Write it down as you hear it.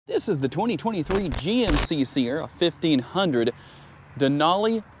This is the 2023 GMC Sierra 1500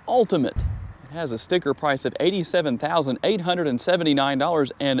 Denali Ultimate. It has a sticker price of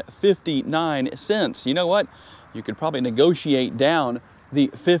 $87,879.59. You know what? You could probably negotiate down the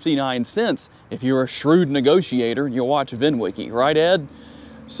 59 cents if you're a shrewd negotiator and you'll watch VinWiki, right, Ed?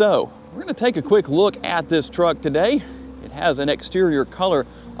 So we're going to take a quick look at this truck today. It has an exterior color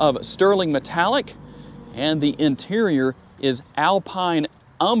of sterling metallic, and the interior is alpine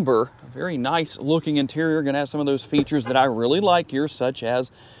umber. A very nice looking interior. Going to have some of those features that I really like here, such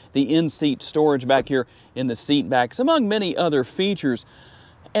as the in-seat storage back here in the seat backs, among many other features.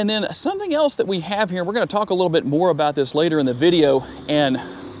 And then something else that we have here, we're going to talk a little bit more about this later in the video, and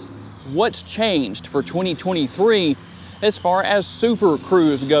what's changed for 2023 as far as Super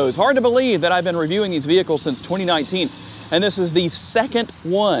Cruise goes. Hard to believe that I've been reviewing these vehicles since 2019, and this is the second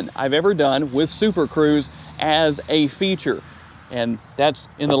one I've ever done with Super Cruise as a feature, and that's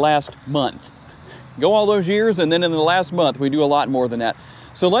in the last month. Go all those years, and then in the last month we do a lot more than that.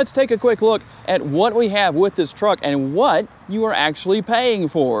 So let's take a quick look at what we have with this truck and what you are actually paying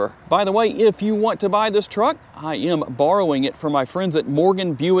for. By the way, if you want to buy this truck, I am borrowing it from my friends at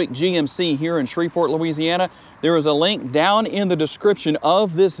Morgan Buick GMC here in Shreveport, Louisiana. There is a link down in the description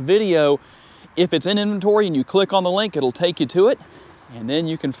of this video. If it's in inventory and you click on the link, it'll take you to it, and then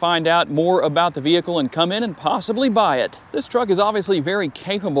you can find out more about the vehicle and come in and possibly buy it. This truck is obviously very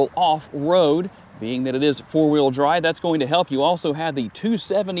capable off-road. Being that it is four-wheel drive, that's going to help. You also have the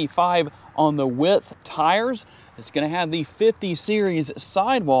 275 on the width tires. It's going to have the 50 series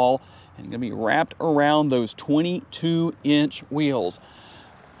sidewall and going to be wrapped around those 22-inch wheels.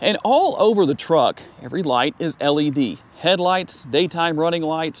 And all over the truck, every light is LED. Headlights, daytime running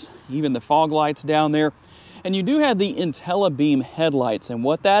lights, even the fog lights down there. And you do have the IntelliBeam headlights, and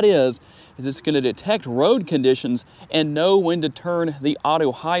what that is it's going to detect road conditions and know when to turn the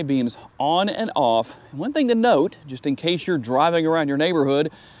auto high beams on and off. And one thing to note, just in case you're driving around your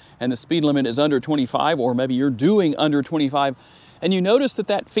neighborhood and the speed limit is under 25, or maybe you're doing under 25, and you notice that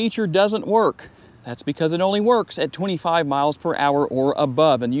that feature doesn't work, that's because it only works at 25 miles per hour or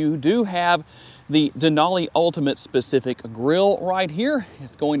above. And you do have the Denali Ultimate specific grille right here.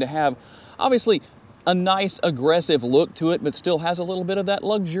 It's going to have, obviously, a nice aggressive look to it, but still has a little bit of that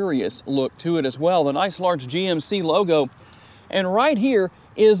luxurious look to it as well. The nice large GMC logo. And right here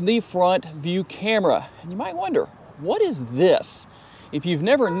is the front view camera. And you might wonder, what is this? If you've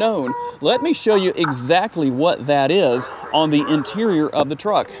never known, let me show you exactly what that is on the interior of the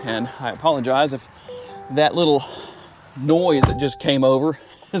truck. And I apologize if that little noise that just came over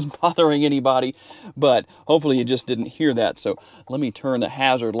is bothering anybody, but hopefully you just didn't hear that. So let me turn the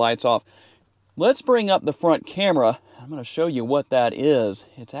hazard lights off. Let's bring up the front camera. I'm going to show you what that is.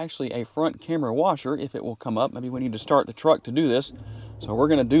 It's actually a front camera washer, if it will come up. Maybe we need to start the truck to do this. So we're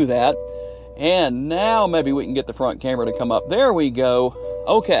going to do that. And now maybe we can get the front camera to come up. There we go.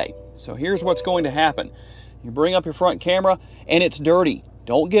 Okay, so here's what's going to happen. You bring up your front camera and it's dirty.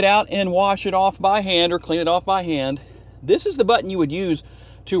 Don't get out and wash it off by hand or clean it off by hand. This is the button you would use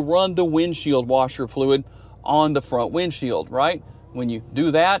to run the windshield washer fluid on the front windshield, right? When you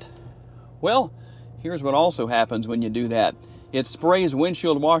do that, well, here's what also happens when you do that. It sprays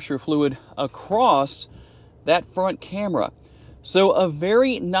windshield washer fluid across that front camera. So a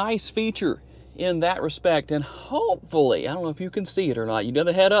very nice feature in that respect, and hopefully, I don't know if you can see it or not, you know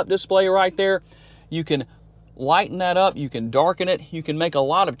the head-up display right there. You can lighten that up, you can darken it, you can make a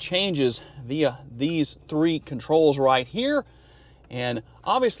lot of changes via these three controls right here. And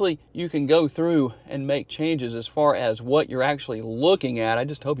obviously, you can go through and make changes as far as what you're actually looking at. I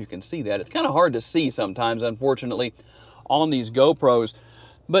just hope you can see that. It's kind of hard to see sometimes, unfortunately, on these GoPros.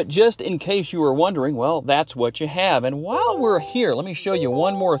 But just in case you were wondering, well, that's what you have. And while we're here, let me show you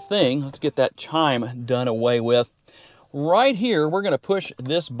one more thing. Let's get that chime done away with. Right here, we're going to push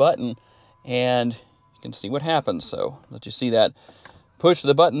this button, and you can see what happens. So let you see that. Push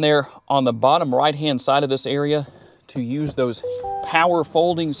the button there on the bottom right-hand side of this area to use those power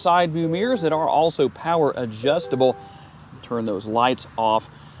folding side view mirrors that are also power adjustable. Turn those lights off.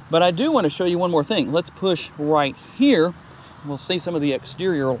 But I do want to show you one more thing. Let's push right here. We'll see some of the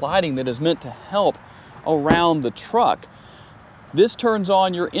exterior lighting that is meant to help around the truck. This turns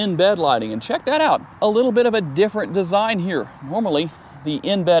on your in-bed lighting, and check that out. A little bit of a different design here. Normally, the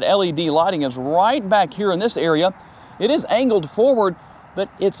in-bed LED lighting is right back here in this area. It is angled forward, but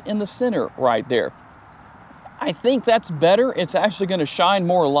it's in the center right there. I think that's better. It's actually going to shine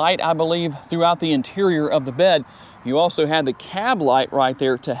more light, I believe, throughout the interior of the bed. You also have the cab light right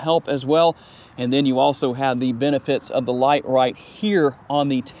there to help as well. And then you also have the benefits of the light right here on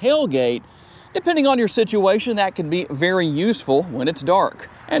the tailgate. Depending on your situation, that can be very useful when it's dark.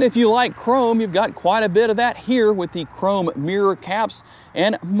 And if you like chrome, you've got quite a bit of that here with the chrome mirror caps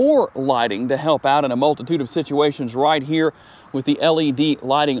and more lighting to help out in a multitude of situations right here with the LED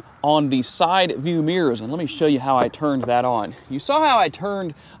lighting on the side view mirrors. And let me show you how I turned that on. You saw how I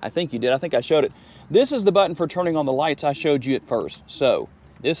turned, I think you did, I think I showed it. This is the button for turning on the lights I showed you at first. So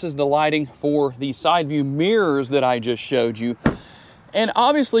this is the lighting for the side view mirrors that I just showed you. And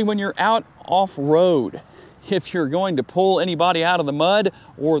obviously when you're out off-road, if you're going to pull anybody out of the mud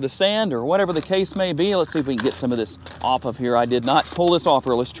or the sand or whatever the case may be, let's see if we can get some of this off of here. I did not pull this off,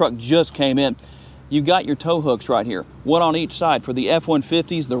 or this truck just came in. You've got your tow hooks right here, one on each side for the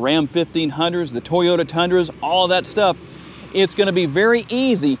F-150s, the Ram 1500s, the Toyota Tundras, all of that stuff. It's going to be very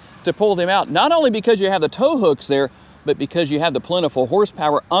easy to pull them out, not only because you have the tow hooks there, but because you have the plentiful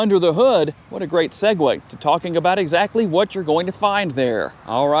horsepower under the hood. What a great segue to talking about exactly what you're going to find there.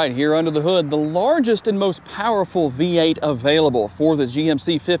 All right, here under the hood, the largest and most powerful V8 available for the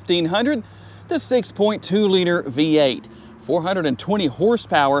GMC 1500, the 6.2 liter V8, 420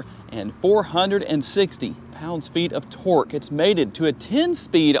 horsepower and 460 pounds-feet of torque. It's mated to a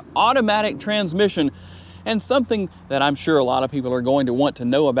 10-speed automatic transmission, and something that I'm sure a lot of people are going to want to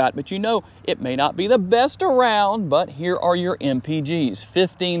know about, but you know, it may not be the best around, but here are your MPGs.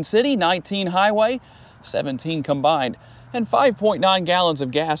 15 city, 19 highway, 17 combined, and 5.9 gallons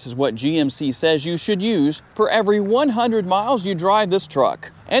of gas is what GMC says you should use per every 100 miles you drive this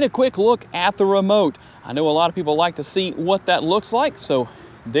truck. And a quick look at the remote. I know a lot of people like to see what that looks like, so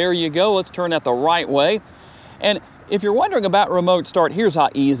there you go. Let's turn that the right way. And if you're wondering about remote start, here's how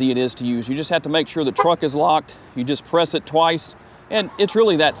easy it is to use. You just have to make sure the truck is locked. You just press it twice, and it's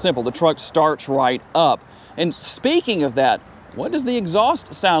really that simple. The truck starts right up. And speaking of that, what does the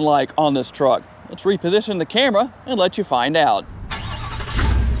exhaust sound like on this truck? Let's reposition the camera and let you find out.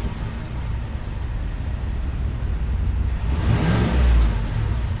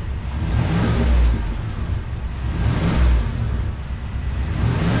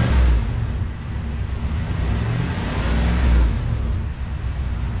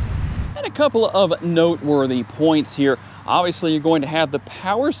 Couple of noteworthy points here. Obviously, you're going to have the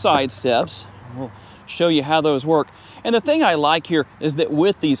power side steps. We'll show you how those work. And the thing I like here is that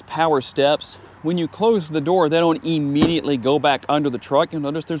with these power steps, when you close the door, they don't immediately go back under the truck. You'll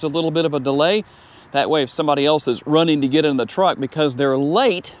notice there's a little bit of a delay. That way, if somebody else is running to get in the truck because they're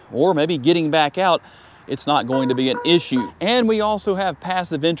late or maybe getting back out, it's not going to be an issue. And we also have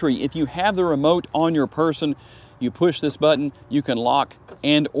passive entry. If you have the remote on your person, you push this button, you can lock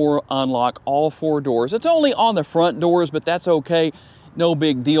and or unlock all 4 doors. It's only on the front doors, but that's okay. No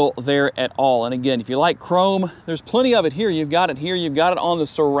big deal there at all. And again, if you like chrome, there's plenty of it here. You've got it here, you've got it on the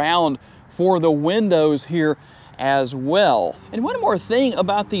surround for the windows here as well. And one more thing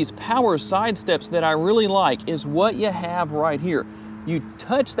about these power side steps that I really like is what you have right here. You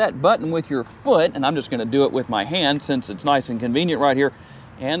touch that button with your foot, and I'm just gonna do it with my hand since it's nice and convenient right here,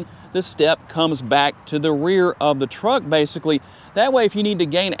 and the step comes back to the rear of the truck basically. That way, if you need to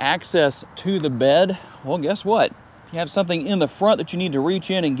gain access to the bed, well, guess what? If you have something in the front that you need to reach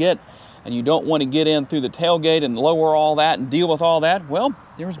in and get, and you don't want to get in through the tailgate and lower all that and deal with all that, well,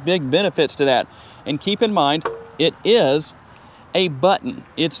 there's big benefits to that. And keep in mind, it is a button.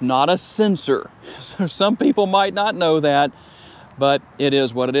 It's not a sensor. So some people might not know that, but it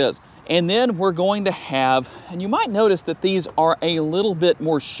is what it is. And then we're going to have, and you might notice that these are a little bit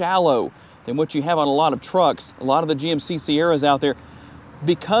more shallow than what you have on a lot of trucks, a lot of the GMC Sierras out there.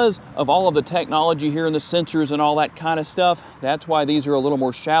 Because of all of the technology here and the sensors and all that kind of stuff, that's why these are a little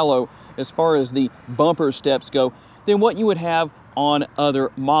more shallow as far as the bumper steps go than what you would have on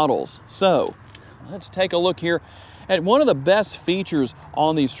other models. So let's take a look here at one of the best features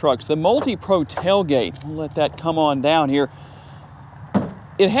on these trucks, the Multi-Pro tailgate. We'll let that come on down here.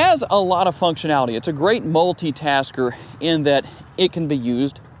 It has a lot of functionality. It's a great multitasker in that it can be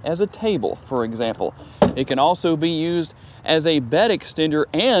used as a table, for example. It can also be used as a bed extender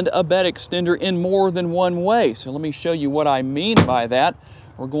and a bed extender in more than one way. So let me show you what I mean by that.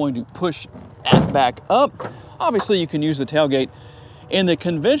 We're going to push that back up. Obviously, you can use the tailgate in the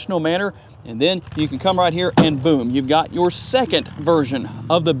conventional manner, and then you can come right here and boom, you've got your second version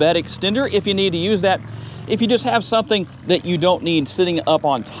of the bed extender if you need to use that. If you just have something that you don't need sitting up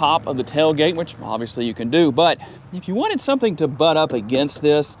on top of the tailgate, which obviously you can do, but if you wanted something to butt up against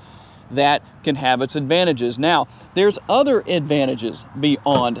this, that can have its advantages. Now, there's other advantages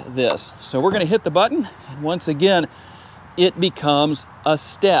beyond this. So we're gonna hit the button, and once again, it becomes a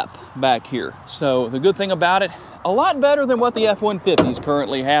step back here. So the good thing about it, a lot better than what the F-150s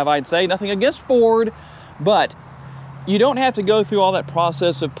currently have, I'd say. Nothing against Ford, but you don't have to go through all that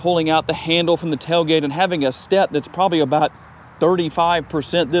process of pulling out the handle from the tailgate and having a step that's probably about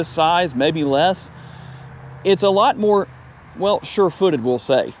 35% this size, maybe less. It's a lot more, well, sure-footed, we'll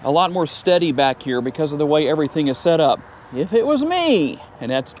say. A lot more steady back here because of the way everything is set up. If it was me,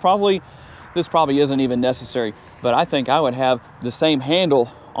 and this probably isn't even necessary, but I think I would have the same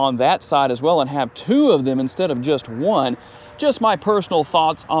handle on that side as well and have two of them instead of just one. Just my personal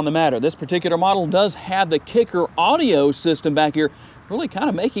thoughts on the matter. This particular model does have the kicker audio system back here, really kind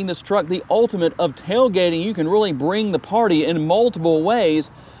of making this truck the ultimate of tailgating. You can really bring the party in multiple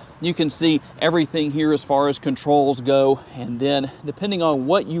ways. You can see everything here as far as controls go, and then depending on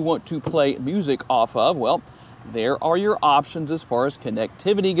what you want to play music off of, well, there are your options as far as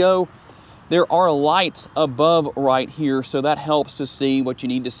connectivity go. There are lights above right here, so that helps to see what you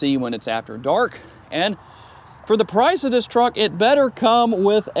need to see when it's after dark. And for the price of this truck, it better come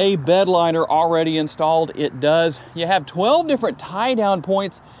with a bed liner already installed. It does. You have 12 different tie-down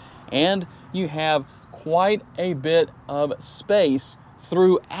points, and you have quite a bit of space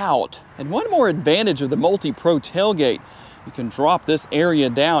throughout. And one more advantage of the Multi-Pro tailgate, you can drop this area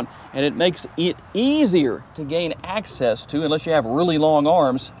down and it makes it easier to gain access to, unless you have really long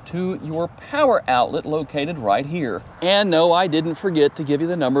arms, to your power outlet located right here. And no, I didn't forget to give you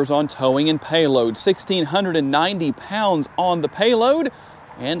the numbers on towing and payload. 1,690 pounds on the payload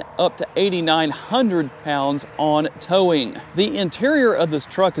and up to 8,900 pounds on towing. The interior of this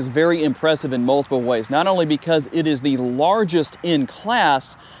truck is very impressive in multiple ways, not only because it is the largest in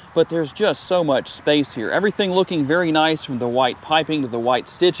class, but there's just so much space here. Everything looking very nice, from the white piping to the white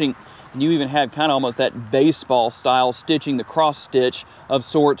stitching. And you even have kind of almost that baseball style stitching, the cross stitch of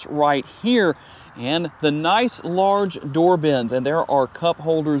sorts right here. And the nice large door bins, and there are cup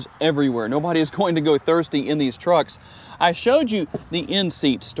holders everywhere. Nobody is going to go thirsty in these trucks. I showed you the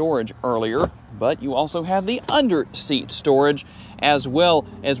in-seat storage earlier, but you also have the under-seat storage, as well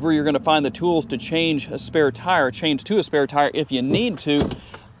as where you're going to find the tools to change a spare tire, change to a spare tire if you need to.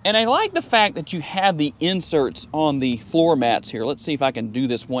 And I like the fact that you have the inserts on the floor mats here. Let's see if I can do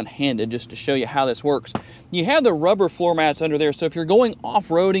this one-handed just to show you how this works. You have the rubber floor mats under there, so if you're going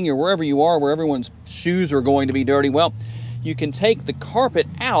off-roading or wherever you are, where everyone's shoes are going to be dirty, well, you can take the carpet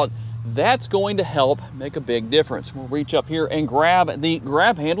out. That's going to help make a big difference. We'll reach up here and grab the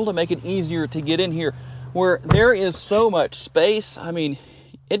grab handle to make it easier to get in here, where there is so much space. I mean,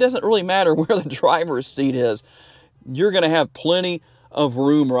 it doesn't really matter where the driver's seat is. You're going to have plenty of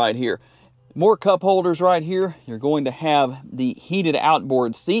room right here. More cup holders right here. You're going to have the heated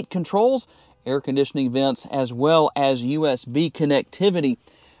outboard seat controls, air conditioning vents, as well as USB connectivity.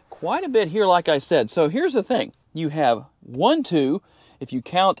 Quite a bit here, like I said. So here's the thing. You have 1, 2, if you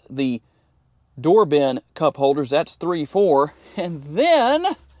count the door bin cup holders, that's 3, 4, and then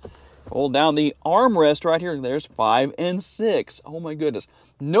hold down the armrest right here. There's 5 and 6. Oh my goodness.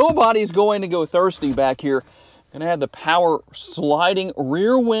 Nobody's going to go thirsty back here. Gonna have the power sliding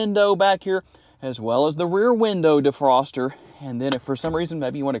rear window back here, as well as the rear window defroster. And then if for some reason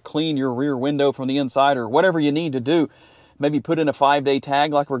maybe you want to clean your rear window from the inside, or whatever you need to do, maybe put in a 5-day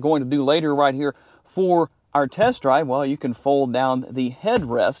tag like we're going to do later right here for our test drive, well, you can fold down the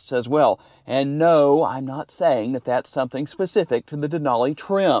headrests as well. And no, I'm not saying that that's something specific to the Denali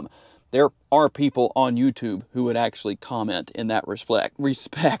trim. There are people on YouTube who would actually comment in that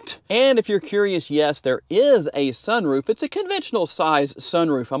respect. And if you're curious, yes, there is a sunroof. It's a conventional size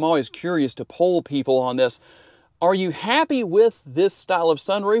sunroof. I'm always curious to poll people on this. Are you happy with this style of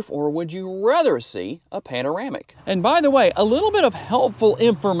sunroof, or would you rather see a panoramic? And by the way, a little bit of helpful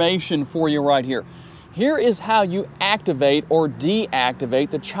information for you right here. Here is how you activate or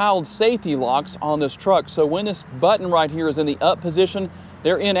deactivate the child safety locks on this truck. So when this button right here is in the up position,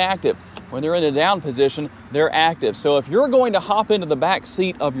 they're inactive. When they're in the down position, they're active. So if you're going to hop into the back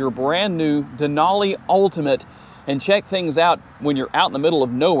seat of your brand new Denali Ultimate and check things out when you're out in the middle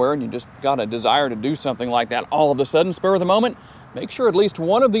of nowhere and you just got a desire to do something like that all of a sudden, spur of the moment, make sure at least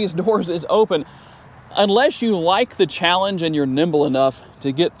one of these doors is open. Unless you like the challenge and you're nimble enough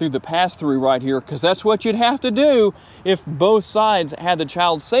to get through the pass-through right here, because that's what you'd have to do if both sides had the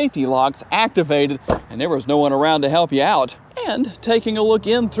child safety locks activated and there was no one around to help you out. And taking a look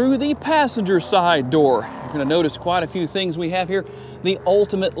in through the passenger side door, you're going to notice quite a few things we have here. The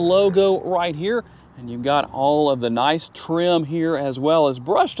Ultimate logo right here, and you've got all of the nice trim here as well as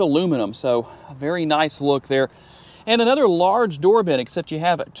brushed aluminum, so a very nice look there. And another large door bin, except you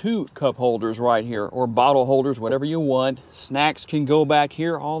have 2 cup holders right here, or bottle holders, whatever you want. Snacks can go back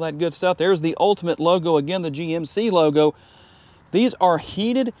here, all that good stuff. There's the Ultimate logo, again, the GMC logo. These are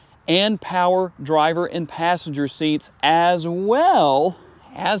heated and power driver and passenger seats, as well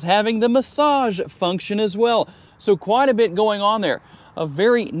as having the massage function as well. So quite a bit going on there. A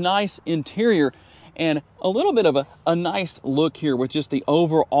very nice interior. and a little bit of a nice look here with just the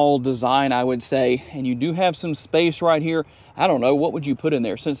overall design, I would say. And you do have some space right here. I don't know, what would you put in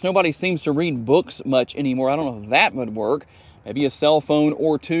there? Since nobody seems to read books much anymore, I don't know if that would work. Maybe a cell phone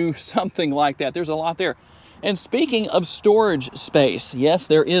or two, something like that. There's a lot there. And speaking of storage space, yes,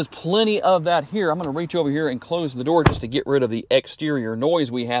 there is plenty of that here. I'm going to reach over here and close the door just to get rid of the exterior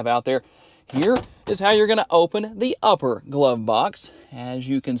noise we have out there. Here is how you're going to open the upper glove box. As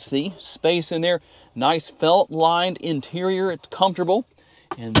you can see, space in there, nice felt-lined interior, it's comfortable.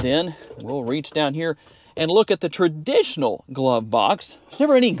 And then we'll reach down here and look at the traditional glove box. There's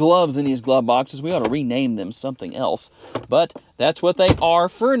never any gloves in these glove boxes. We ought to rename them something else, but that's what they are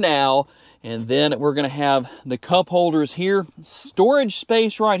for now. And then we're going to have the cup holders here, storage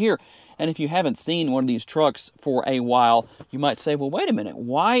space right here. And if you haven't seen one of these trucks for a while, you might say, well, wait a minute,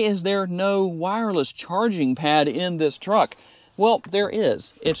 why is there no wireless charging pad in this truck? Well, there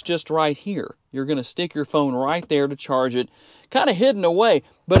is. It's just right here. You're going to stick your phone right there to charge it, kind of hidden away,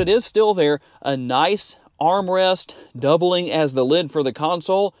 but it is still there. A nice armrest doubling as the lid for the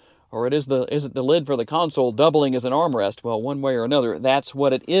console, or is it the lid for the console doubling as an armrest? Well, one way or another, that's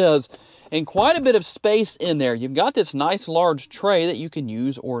what it is. And quite a bit of space in there. You've got this nice large tray that you can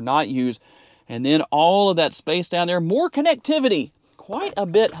use or not use. And then all of that space down there, more connectivity. Quite a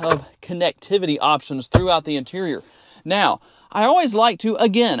bit of connectivity options throughout the interior. Now, I always like to,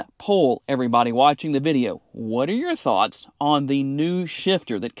 again, poll everybody watching the video. What are your thoughts on the new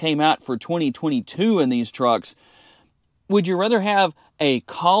shifter that came out for 2022 in these trucks? Would you rather have a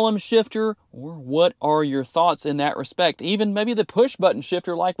column shifter, or what are your thoughts in that respect? Even maybe the push button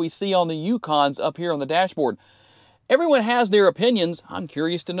shifter like we see on the Yukons up here on the dashboard. Everyone has their opinions. I'm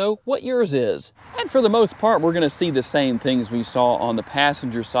curious to know what yours is. And for the most part, we're going to see the same things we saw on the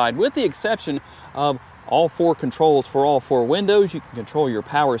passenger side, with the exception of all four controls for all four windows. You can control your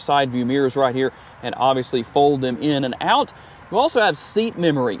power side view mirrors right here and obviously fold them in and out. You also have seat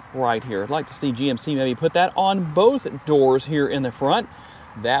memory right here. I'd like to see GMC maybe put that on both doors here in the front.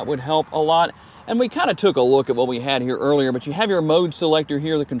 That would help a lot. And we kind of took a look at what we had here earlier, but you have your mode selector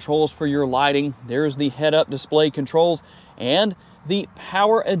here, the controls for your lighting. There's the head-up display controls and the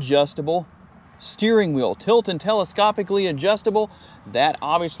power adjustable steering wheel, tilt and telescopically adjustable. That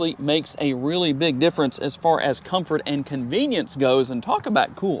obviously makes a really big difference as far as comfort and convenience goes. And talk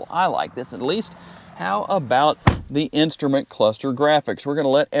about cool, I like this at least. How about the instrument cluster graphics? We're going to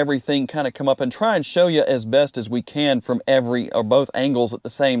let everything kind of come up and try and show you as best as we can from every or both angles at the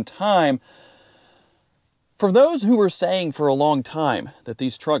same time. For those who were saying for a long time that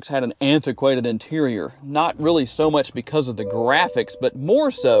these trucks had an antiquated interior, not really so much because of the graphics, but more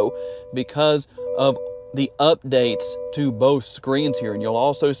so because of the updates to both screens here. And you'll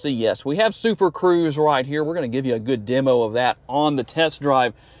also see, yes, we have Super Cruise right here. We're going to give you a good demo of that on the test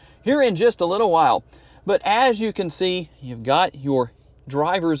drive here in just a little while. But as you can see, you've got your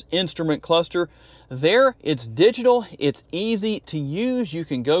driver's instrument cluster. There, it's digital, it's easy to use. You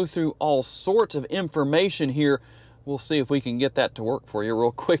can go through all sorts of information here. We'll see if we can get that to work for you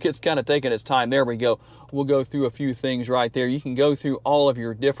real quick. It's kind of taking its time. There we go. We'll go through a few things right there. You can go through all of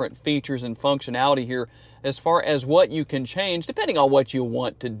your different features and functionality here as far as what you can change, depending on what you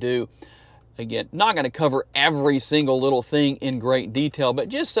want to do. Again, not going to cover every single little thing in great detail, but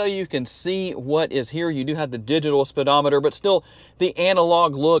just so you can see what is here. You do have the digital speedometer, but still the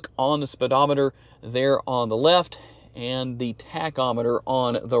analog look on the speedometer there on the left and the tachometer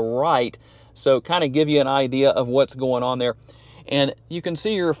on the right. So kind of give you an idea of what's going on there. And you can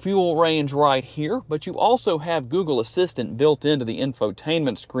see your fuel range right here, but you also have Google Assistant built into the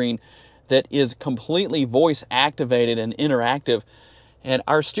infotainment screen that is completely voice activated and interactive. And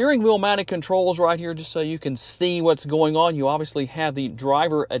our steering wheel mounted controls right here, just so you can see what's going on. You obviously have the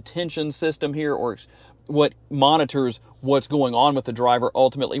driver attention system here, or what monitors what's going on with the driver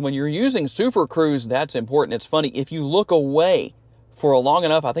ultimately. When you're using Super Cruise, that's important. It's funny, if you look away for a long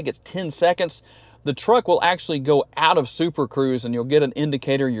enough, I think it's 10 seconds, the truck will actually go out of Super Cruise and you'll get an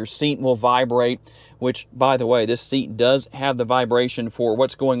indicator. Your seat will vibrate, which, by the way, this seat does have the vibration for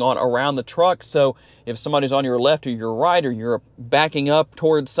what's going on around the truck. So if somebody's on your left or your right, or you're backing up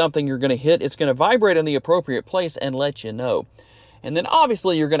towards something you're going to hit, it's going to vibrate in the appropriate place and let you know. And then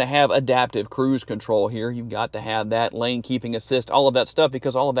obviously you're going to have adaptive cruise control here. You've got to have that, lane keeping assist, all of that stuff,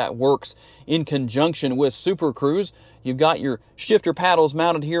 because all of that works in conjunction with Super Cruise. You've got your shifter paddles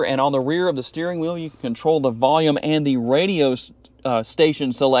mounted here, and on the rear of the steering wheel you can control the volume and the radio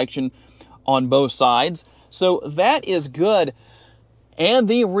station selection on both sides. So that is good. And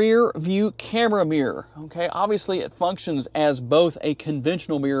the rear view camera mirror. Okay, obviously it functions as both a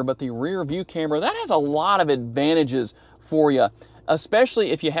conventional mirror, but the rear view camera, that has a lot of advantages for you.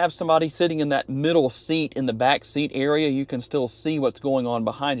 especially if you have somebody sitting in that middle seat in the back seat area, you can still see what's going on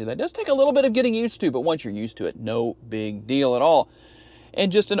behind you. That does take a little bit of getting used to, but once you're used to it, no big deal at all.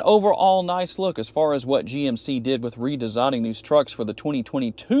 And just an overall nice look as far as what GMC did with redesigning these trucks for the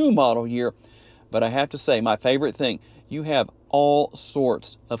 2022 model year. But I have to say, my favorite thing, you have all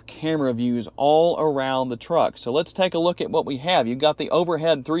sorts of camera views all around the truck. So let's take a look at what we have. You've got the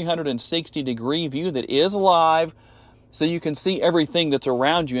overhead 360-degree view that is live, so you can see everything that's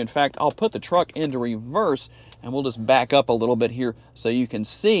around you. In fact, I'll put the truck into reverse, and we'll just back up a little bit here so you can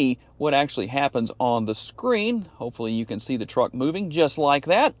see what actually happens on the screen. Hopefully you can see the truck moving just like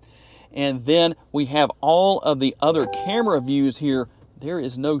that. And then we have all of the other camera views here. There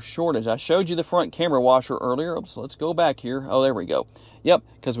is no shortage. I showed you the front camera washer earlier. Oops, let's go back here. Oh, there we go. Yep,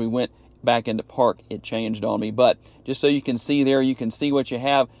 because we went back into park, it changed on me. But just so you can see there, you can see what you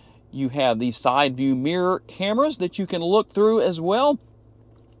have. You have the side view mirror cameras that you can look through as well.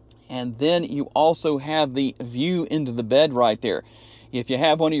 And then you also have the view into the bed right there. If you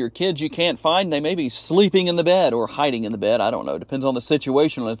have one of your kids you can't find, they may be sleeping in the bed or hiding in the bed. I don't know. Depends on the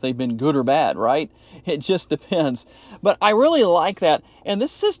situation, if they've been good or bad, right? It just depends. But I really like that. And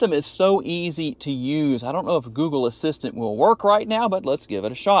this system is so easy to use. I don't know if Google Assistant will work right now, but let's give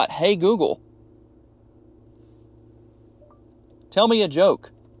it a shot. Hey, Google, tell me a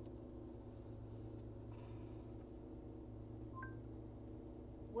joke.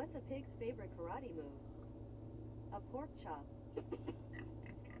 What's a pig's favorite karate move? A pork chop.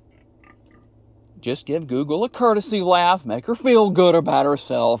 Just give Google a courtesy laugh, make her feel good about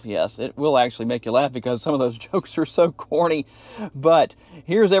herself. Yes, it will actually make you laugh because some of those jokes are so corny. But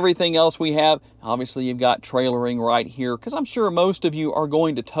here's everything else we have. Obviously, you've got trailering right here because I'm sure most of you are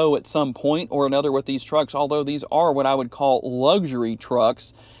going to tow at some point or another with these trucks, although these are what I would call luxury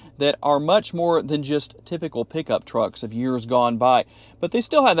trucks that are much more than just typical pickup trucks of years gone by. But they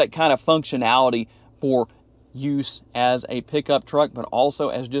still have that kind of functionality for use as a pickup truck, but also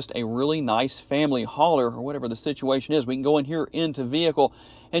as just a really nice family hauler or whatever the situation is. We can go in here into vehicle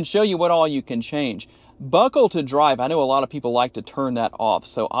and show you what all you can change. Buckle to drive, I know a lot of people like to turn that off,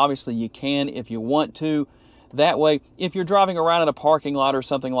 so obviously you can if you want to. That way, if you're driving around in a parking lot or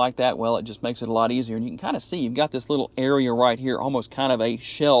something like that, well, it just makes it a lot easier. And you can kind of see you've got this little area right here, almost kind of a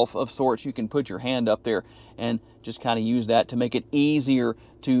shelf of sorts. You can put your hand up there and just kind of use that to make it easier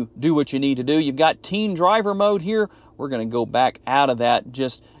to do what you need to do. You've got teen driver mode here. We're going to go back out of that.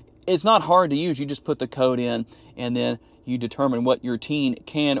 It's not hard to use. You just put the code in and then you determine what your teen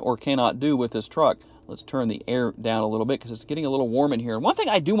can or cannot do with this truck. Let's turn the air down a little bit because it's getting a little warm in here. And one thing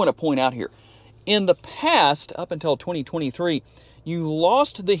I do want to point out here, in the past, up until 2023, you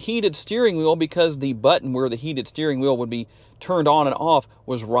lost the heated steering wheel because the button where the heated steering wheel would be turned on and off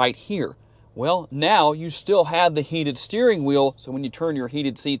was right here. Well, now you still have the heated steering wheel, so when you turn your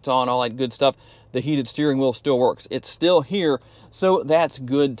heated seats on, all that good stuff, the heated steering wheel still works. It's still here, so that's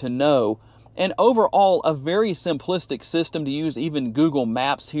good to know. And overall, a very simplistic system to use. Even Google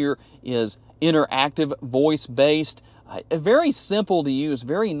Maps here is interactive, voice-based, very simple to use,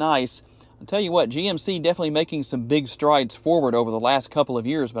 very nice. I'll tell you what, GMC definitely making some big strides forward over the last couple of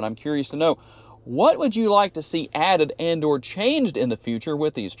years, but I'm curious to know, what would you like to see added and or changed in the future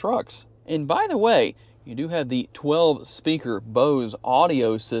with these trucks? And by the way, you do have the 12-speaker Bose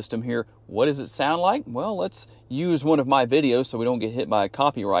audio system here. What does it sound like? Well, let's use one of my videos so we don't get hit by a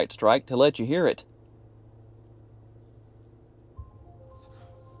copyright strike to let you hear it.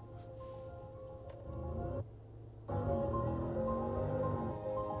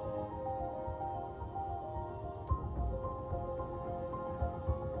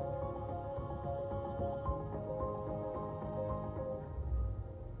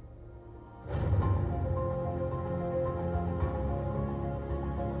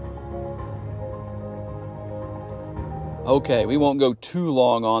 Okay, we won't go too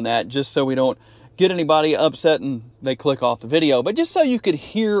long on that just so we don't get anybody upset and they click off the video, but just so you could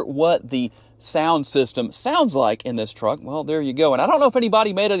hear what the sound system sounds like in this truck. Well, there you go. And I don't know if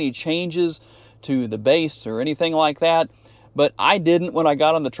anybody made any changes to the bass or anything like that, but I didn't when I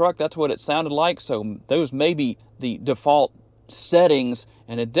got on the truck. That's what it sounded like. So those may be the default settings,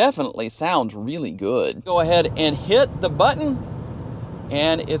 and it definitely sounds really good. Go ahead and hit the button,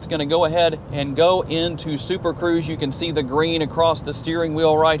 and it's going to go ahead and go into Super Cruise. You can see the green across the steering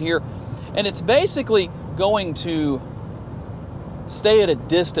wheel right here. And it's basically going to stay at a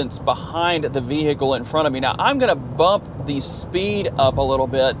distance behind the vehicle in front of me. Now, I'm going to bump the speed up a little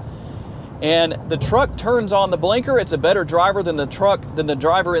bit, and the truck turns on the blinker. It's a better driver than the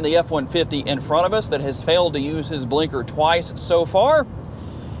driver in the F-150 in front of us that has failed to use his blinker twice so far.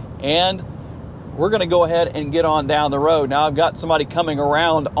 And we're going to go ahead and get on down the road. Now I've got somebody coming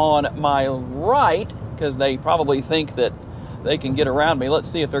around on my right because they probably think that they can get around me. Let's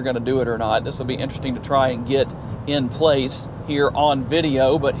see if they're going to do it or not. This will be interesting to try and get in place here on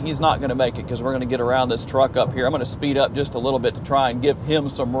video, but he's not going to make it because we're going to get around this truck up here. I'm going to speed up just a little bit to try and give him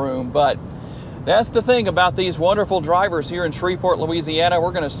some room, but that's the thing about these wonderful drivers here in Shreveport, Louisiana.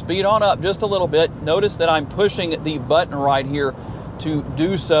 We're going to speed on up just a little bit. Notice that I'm pushing the button right here to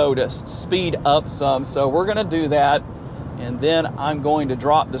do so, to speed up some. So we're going to do that, and then I'm going to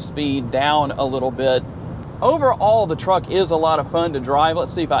drop the speed down a little bit. Overall, the truck is a lot of fun to drive.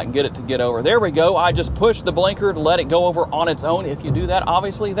 Let's see if I can get it to get over. There we go. I just pushed the blinker to let it go over on its own. If you do that,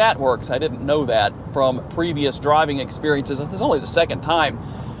 obviously that works. I didn't know that from previous driving experiences. This is only the second time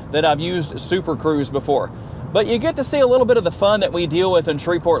that I've used Super Cruise before. But you get to see a little bit of the fun that we deal with in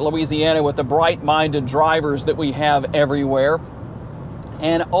Shreveport, Louisiana with the bright-minded drivers that we have everywhere.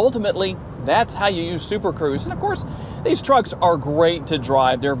 And ultimately, that's how you use Super Cruise. And of course, these trucks are great to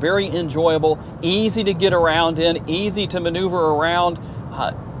drive. They're very enjoyable, easy to get around in, easy to maneuver around.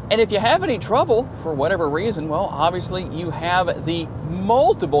 And if you have any trouble for whatever reason, well, obviously you have the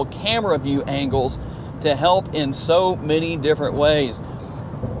multiple camera view angles to help in so many different ways.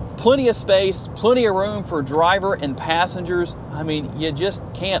 Plenty of space, plenty of room for driver and passengers. I mean, you just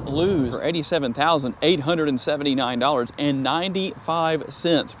can't lose. For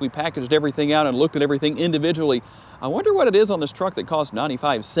 $87,879.95. If we packaged everything out and looked at everything individually, I wonder what it is on this truck that costs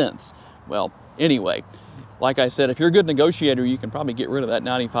 95 cents. Well, anyway, like I said, if you're a good negotiator, you can probably get rid of that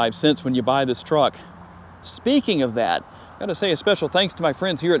 95 cents when you buy this truck. Speaking of that, I've got to say a special thanks to my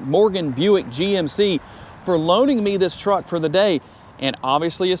friends here at Morgan Buick GMC for loaning me this truck for the day. And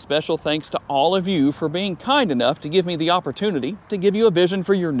obviously a special thanks to all of you for being kind enough to give me the opportunity to give you a vision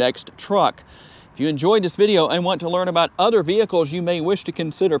for your next truck. If you enjoyed this video and want to learn about other vehicles you may wish to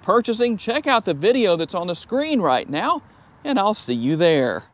consider purchasing, check out the video that's on the screen right now, and I'll see you there.